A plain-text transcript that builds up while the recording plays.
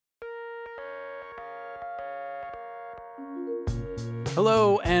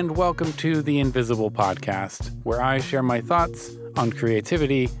Hello, and welcome to the Invisible Podcast, where I share my thoughts on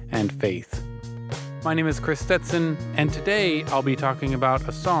creativity and faith. My name is Chris Stetson, and today I'll be talking about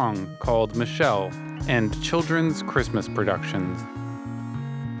a song called Michelle and children's Christmas productions.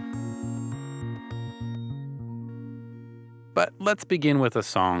 But let's begin with a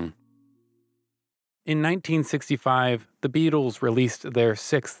song. In 1965, the Beatles released their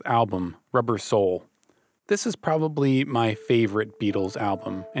sixth album, Rubber Soul. This is probably my favorite Beatles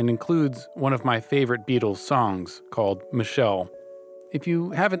album and includes one of my favorite Beatles songs called Michelle. If you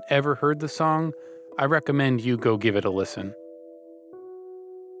haven't ever heard the song, I recommend you go give it a listen.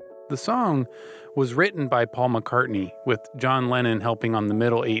 The song was written by Paul McCartney, with John Lennon helping on the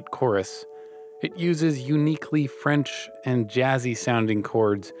middle eight chorus. It uses uniquely French and jazzy-sounding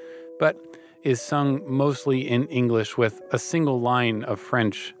chords, but is sung mostly in English with a single line of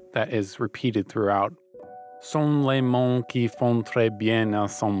French that is repeated throughout. Sont les mots qui font très bien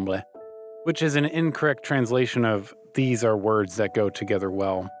ensemble, which is an incorrect translation of "these are words that go together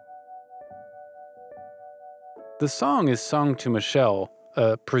well." The song is sung to Michelle,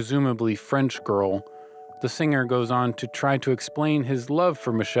 a presumably French girl. The singer goes on to try to explain his love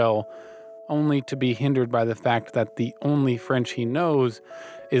for Michelle, only to be hindered by the fact that the only French he knows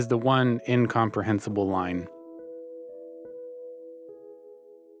is the one incomprehensible line.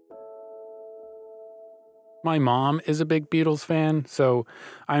 My mom is a big Beatles fan, so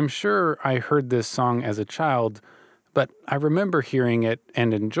I'm sure I heard this song as a child, but I remember hearing it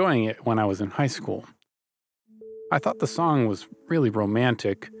and enjoying it when I was in high school. I thought the song was really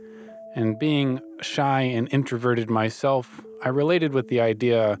romantic, and being shy and introverted myself, I related with the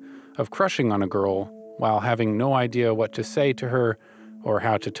idea of crushing on a girl while having no idea what to say to her or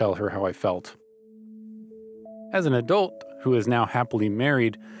how to tell her how I felt. As an adult who is now happily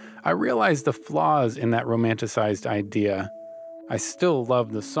married, I realized the flaws in that romanticized idea. I still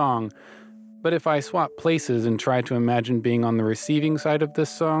love the song, but if I swap places and try to imagine being on the receiving side of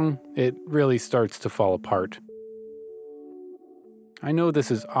this song, it really starts to fall apart. I know this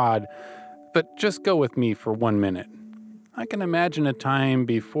is odd, but just go with me for 1 minute. I can imagine a time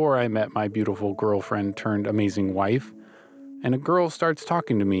before I met my beautiful girlfriend turned amazing wife, and a girl starts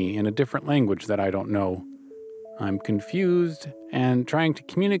talking to me in a different language that I don't know. I'm confused and trying to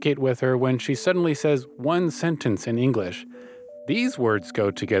communicate with her when she suddenly says one sentence in English. These words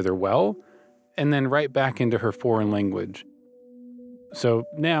go together well, and then right back into her foreign language. So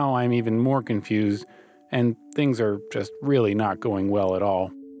now I'm even more confused, and things are just really not going well at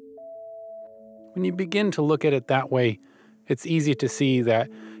all. When you begin to look at it that way, it's easy to see that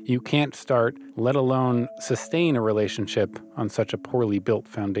you can't start, let alone sustain a relationship on such a poorly built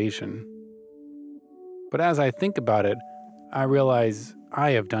foundation. But as I think about it, I realize I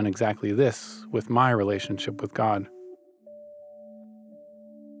have done exactly this with my relationship with God.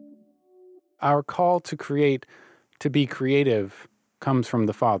 Our call to create, to be creative, comes from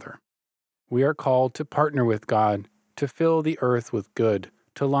the Father. We are called to partner with God, to fill the earth with good,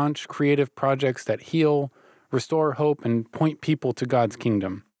 to launch creative projects that heal, restore hope, and point people to God's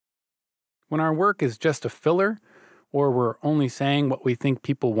kingdom. When our work is just a filler, or we're only saying what we think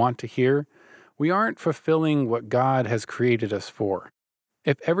people want to hear, we aren't fulfilling what God has created us for.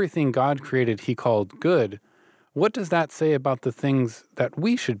 If everything God created He called good, what does that say about the things that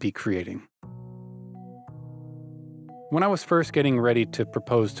we should be creating? When I was first getting ready to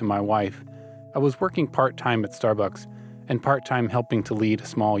propose to my wife, I was working part-time at Starbucks and part-time helping to lead a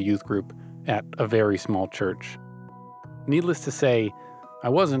small youth group at a very small church. Needless to say, I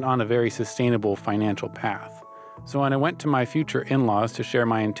wasn't on a very sustainable financial path. So when I went to my future in-laws to share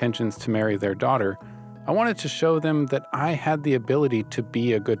my intentions to marry their daughter, I wanted to show them that I had the ability to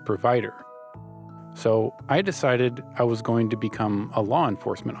be a good provider. So I decided I was going to become a law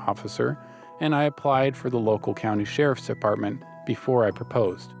enforcement officer, and I applied for the local county sheriff's department before I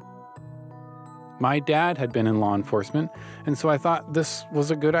proposed. My dad had been in law enforcement, and so I thought this was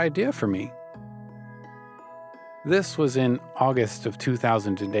a good idea for me. This was in August of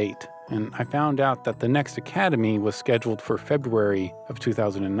 2008. And I found out that the next academy was scheduled for February of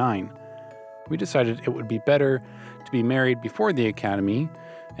 2009. We decided it would be better to be married before the academy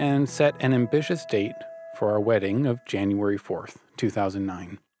and set an ambitious date for our wedding of January 4th,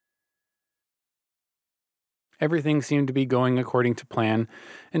 2009. Everything seemed to be going according to plan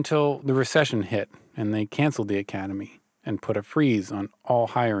until the recession hit and they canceled the academy and put a freeze on all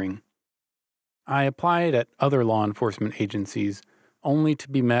hiring. I applied at other law enforcement agencies only to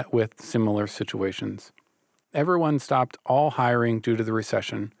be met with similar situations. Everyone stopped all hiring due to the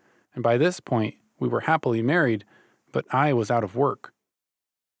recession, and by this point, we were happily married, but I was out of work.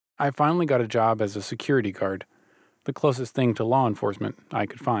 I finally got a job as a security guard. the closest thing to law enforcement I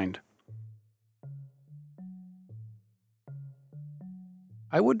could find.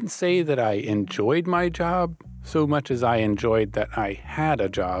 I wouldn't say that I enjoyed my job so much as I enjoyed that I had a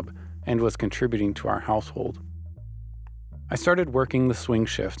job and was contributing to our household. I started working the swing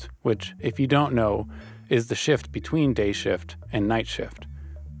shift, which, if you don't know, is the shift between day shift and night shift,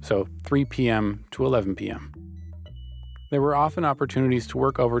 so 3 p.m. to 11 p.m. There were often opportunities to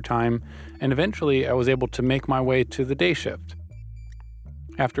work overtime, and eventually I was able to make my way to the day shift.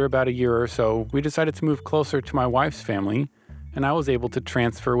 After about a year or so, we decided to move closer to my wife's family, and I was able to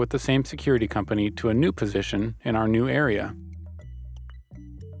transfer with the same security company to a new position in our new area.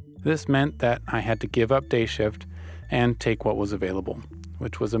 This meant that I had to give up day shift and take what was available,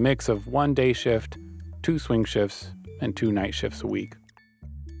 which was a mix of 1 day shift, 2 swing shifts, and 2 night shifts a week.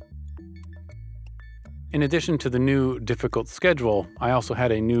 In addition to the new, difficult schedule, I also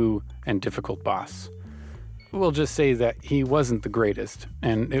had a new and difficult boss. We'll just say that he wasn't the greatest,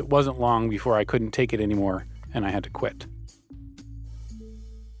 and it wasn't long before I couldn't take it anymore and I had to quit.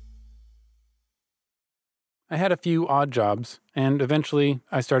 I had a few odd jobs, and eventually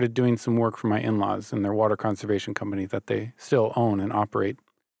I started doing some work for my in-laws in their water conservation company that they still own and operate.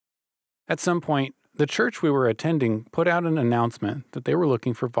 At some point, the church we were attending put out an announcement that they were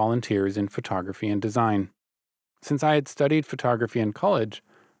looking for volunteers in photography and design. Since I had studied photography in college,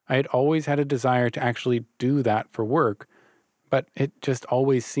 I had always had a desire to actually do that for work, but it just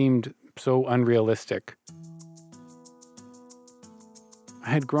always seemed so unrealistic. I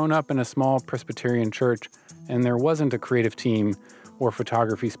had grown up in a small Presbyterian church, and there wasn't a creative team or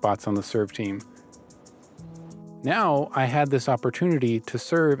photography spots on the serve team. Now I had this opportunity to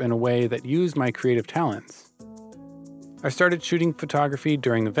serve in a way that used my creative talents. I started shooting photography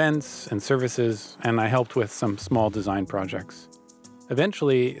during events and services, and I helped with some small design projects.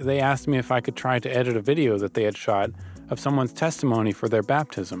 Eventually, they asked me if I could try to edit a video that they had shot of someone's testimony for their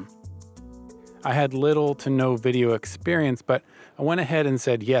baptism. I had little to no video experience, but I went ahead and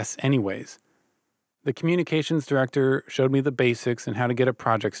said yes anyways. The communications director showed me the basics and how to get a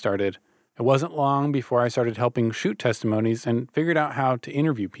project started. It wasn't long before I started helping shoot testimonies and figured out how to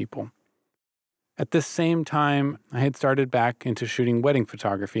interview people. At this same time, I had started back into shooting wedding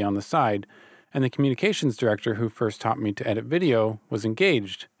photography on the side, and the communications director who first taught me to edit video was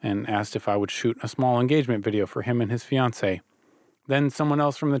engaged and asked if I would shoot a small engagement video for him and his fiancée. Then someone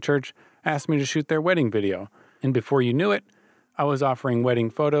else from the church asked me to shoot their wedding video, and before you knew it, I was offering wedding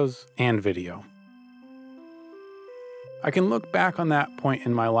photos and video. I can look back on that point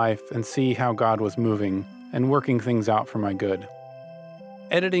in my life and see how God was moving and working things out for my good.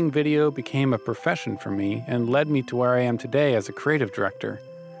 Editing video became a profession for me and led me to where I am today as a creative director.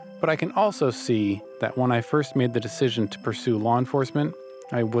 But I can also see that when I first made the decision to pursue law enforcement,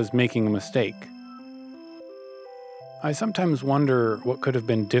 I was making a mistake. I sometimes wonder what could have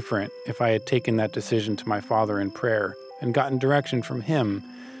been different if I had taken that decision to my Father in prayer and gotten direction from Him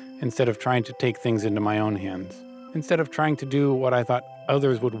instead of trying to take things into my own hands. Instead of trying to do what I thought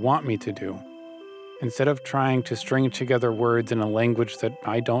others would want me to do. Instead of trying to string together words in a language that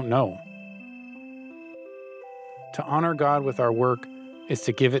I don't know. To honor God with our work is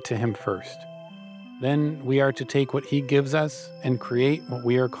to give it to Him first. Then we are to take what He gives us and create what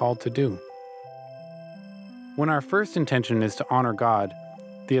we are called to do. When our first intention is to honor God,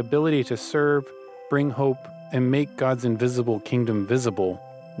 the ability to serve, bring hope, and make God's invisible kingdom visible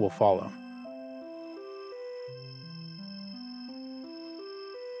will follow.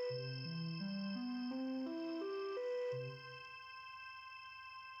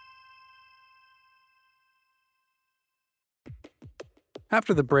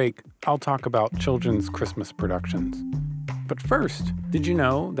 After the break, I'll talk about children's Christmas productions. But first, did you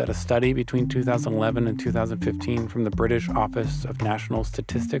know that a study between 2011 and 2015 from the British Office of National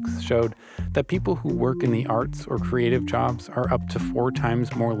Statistics showed that people who work in the arts or creative jobs are up to 4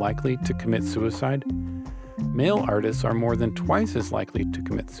 times more likely to commit suicide? Male artists are more than twice as likely to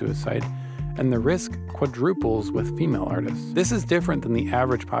commit suicide, and the risk quadruples with female artists. This is different than the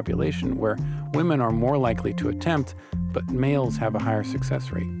average population, where women are more likely to attempt, but males have a higher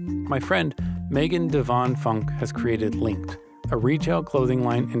success rate. My friend Megan Devon Funk has created Linked, a retail clothing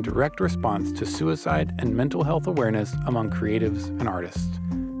line in direct response to suicide and mental health awareness among creatives and artists.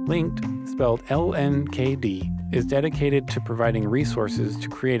 Linked, spelled LNKD, is dedicated to providing resources to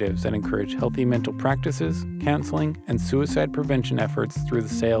creatives that encourage healthy mental practices, counseling, and suicide prevention efforts through the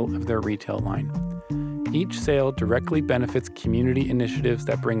sale of their retail line. Each sale directly benefits community initiatives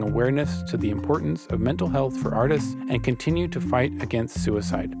that bring awareness to the importance of mental health for artists and continue to fight against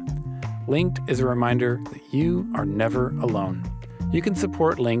suicide. Linked is a reminder that you are never alone. You can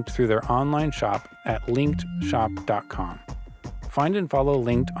support Linked through their online shop at linkedshop.com. Find and follow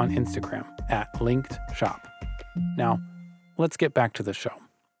Linked on Instagram at linkedshop. Now, let's get back to the show.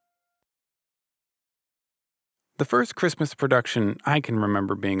 The first Christmas production I can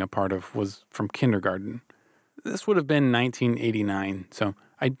remember being a part of was from kindergarten. This would have been 1989, so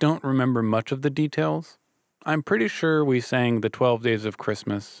I don't remember much of the details. I'm pretty sure we sang the 12 Days of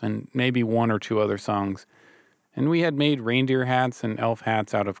Christmas and maybe one or two other songs, and we had made reindeer hats and elf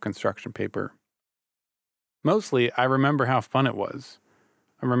hats out of construction paper. Mostly, I remember how fun it was.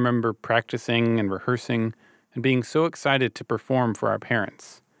 I remember practicing and rehearsing and being so excited to perform for our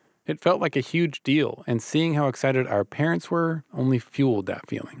parents. It felt like a huge deal, and seeing how excited our parents were only fueled that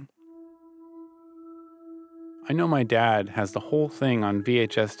feeling. I know my dad has the whole thing on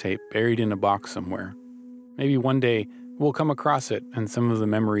VHS tape buried in a box somewhere. Maybe one day we'll come across it and some of the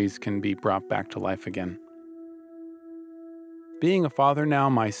memories can be brought back to life again. Being a father now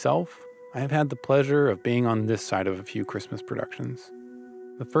myself, I have had the pleasure of being on this side of a few Christmas productions.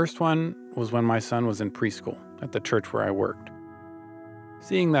 The first one was when my son was in preschool at the church where I worked.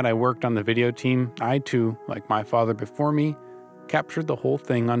 Seeing that I worked on the video team, I too, like my father before me, captured the whole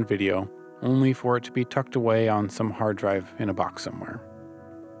thing on video, only for it to be tucked away on some hard drive in a box somewhere.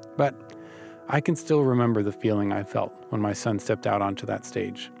 But I can still remember the feeling I felt when my son stepped out onto that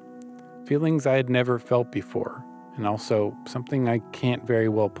stage. Feelings I had never felt before, and also something I can't very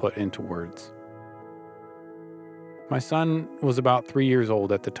well put into words. My son was about 3 years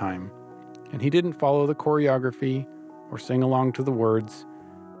old at the time, and he didn't follow the choreography or sing along to the words,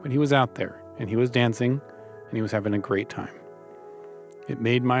 but he was out there, and he was dancing, and he was having a great time. It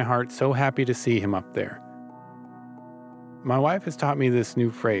made my heart so happy to see him up there. My wife has taught me this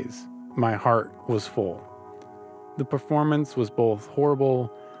new phrase, my heart was full. The performance was both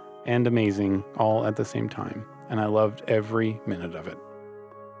horrible and amazing all at the same time, and I loved every minute of it.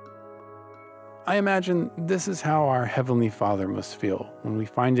 I imagine this is how our Heavenly Father must feel when we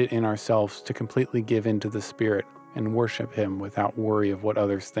find it in ourselves to completely give in to the Spirit and worship Him without worry of what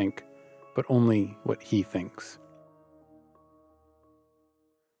others think, but only what He thinks.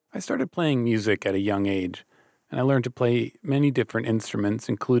 I started playing music at a young age, and I learned to play many different instruments,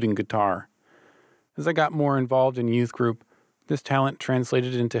 including guitar. As I got more involved in youth group, this talent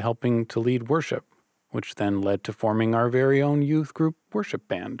translated into helping to lead worship, which then led to forming our very own youth group worship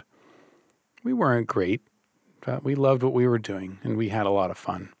band. We weren't great, but we loved what we were doing, and we had a lot of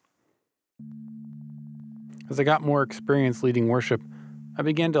fun. As I got more experience leading worship, I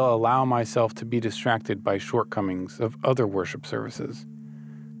began to allow myself to be distracted by shortcomings of other worship services.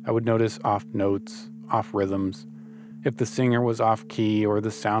 I would notice off notes, off rhythms, if the singer was off key or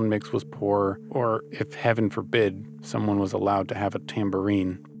the sound mix was poor, or if, heaven forbid, someone was allowed to have a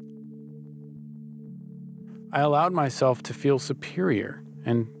tambourine. I allowed myself to feel superior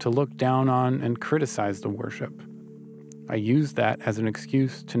and to look down on and criticize the worship. I used that as an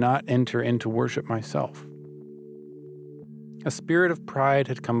excuse to not enter into worship myself. A spirit of pride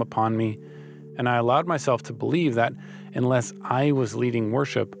had come upon me, and I allowed myself to believe that unless I was leading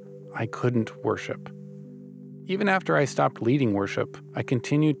worship, I couldn't worship. Even after I stopped leading worship, I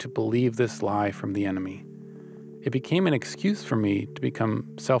continued to believe this lie from the enemy. It became an excuse for me to become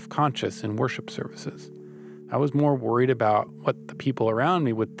self-conscious in worship services. I was more worried about what the people around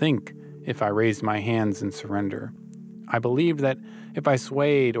me would think if I raised my hands in surrender. I believed that if I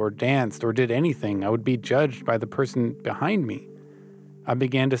swayed or danced or did anything, I would be judged by the person behind me. I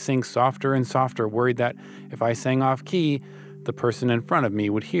began to sing softer and softer, worried that if I sang off key, the person in front of me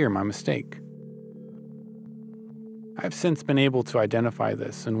would hear my mistake. I've since been able to identify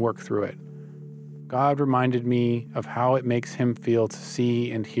this and work through it. God reminded me of how it makes Him feel to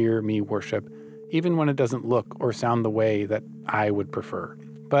see and hear me worship, even when it doesn't look or sound the way that I would prefer.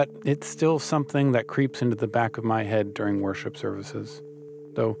 But it's still something that creeps into the back of my head during worship services.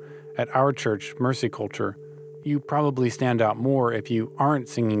 Though at our church, Mercy Culture, you probably stand out more if you aren't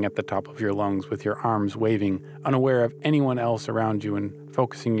singing at the top of your lungs with your arms waving, unaware of anyone else around you and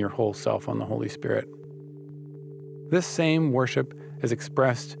focusing your whole self on the Holy Spirit. This same worship is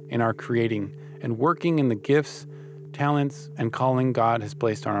expressed in our creating and working in the gifts, talents, and calling God has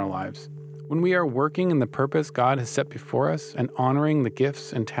placed on our lives. When we are working in the purpose God has set before us and honoring the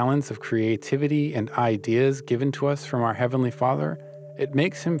gifts and talents of creativity and ideas given to us from our Heavenly Father, it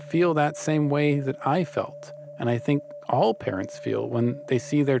makes Him feel that same way that I felt, and I think all parents feel when they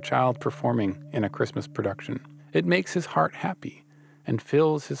see their child performing in a Christmas production. It makes His heart happy and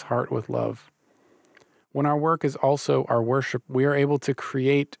fills His heart with love. When our work is also our worship, we are able to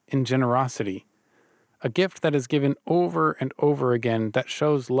create in generosity, a gift that is given over and over again that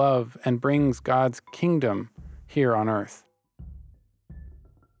shows love and brings God's kingdom here on earth.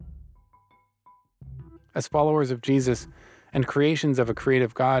 As followers of Jesus and creations of a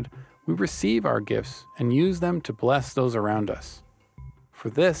creative God, we receive our gifts and use them to bless those around us. For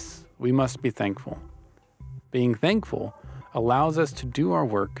this, we must be thankful. Being thankful allows us to do our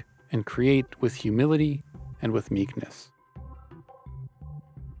work and create with humility and with meekness.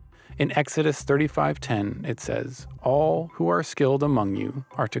 In Exodus 35:10, it says, "All who are skilled among you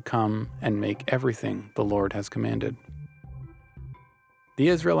are to come and make everything the Lord has commanded." The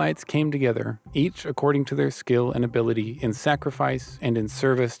Israelites came together, each according to their skill and ability in sacrifice and in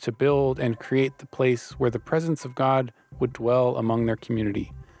service, to build and create the place where the presence of God would dwell among their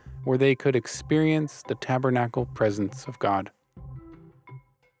community, where they could experience the tabernacle presence of God.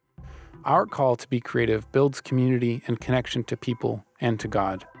 Our call to be creative builds community and connection to people and to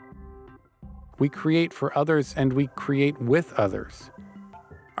God. We create for others and we create with others.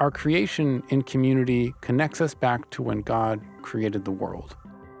 Our creation in community connects us back to when God created the world.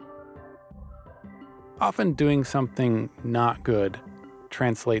 Often doing something not good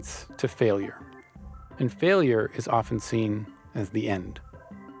translates to failure, and failure is often seen as the end.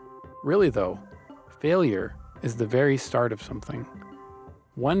 Really though, failure is the very start of something.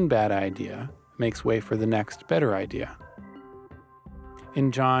 One bad idea makes way for the next better idea.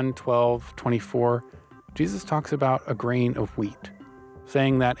 In John 12:24, Jesus talks about a grain of wheat,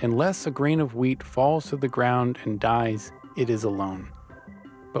 saying that unless a grain of wheat falls to the ground and dies, it is alone.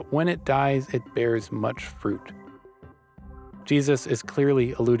 But when it dies, it bears much fruit. Jesus is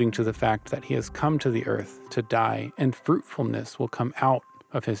clearly alluding to the fact that he has come to the earth to die, and fruitfulness will come out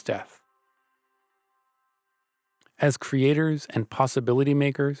of his death. As creators and possibility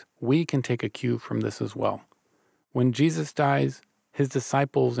makers, we can take a cue from this as well. When Jesus dies, his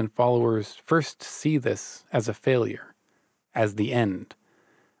disciples and followers first see this as a failure, as the end,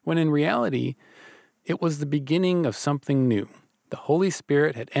 when in reality, it was the beginning of something new. The Holy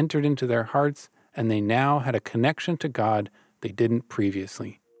Spirit had entered into their hearts, and they now had a connection to God they didn't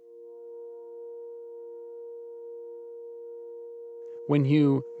previously. When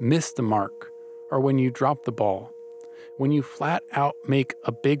you miss the mark, or when you drop the ball, when you flat out make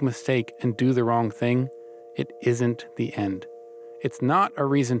a big mistake and do the wrong thing, it isn't the end. It's not a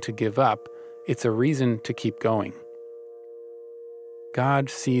reason to give up, it's a reason to keep going. God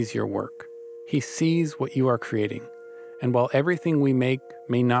sees your work. He sees what you are creating. And while everything we make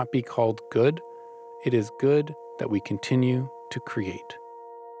may not be called good, it is good that we continue to create.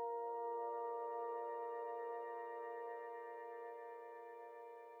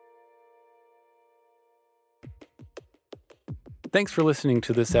 Thanks for listening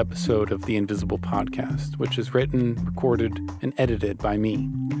to this episode of The Invisible Podcast, which is written, recorded, and edited by me,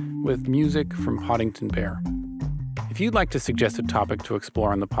 with music from Poddington Bear. If you'd like to suggest a topic to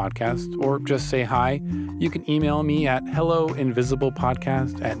explore on the podcast, or just say hi, you can email me at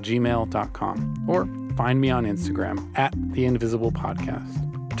helloinvisiblepodcast@gmail.com, or find me on Instagram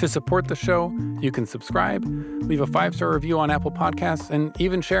 @theinvisiblepodcast. To support the show, you can subscribe, leave a 5-star review on Apple Podcasts, and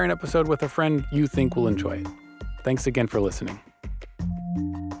even share an episode with a friend you think will enjoy it. Thanks again for listening.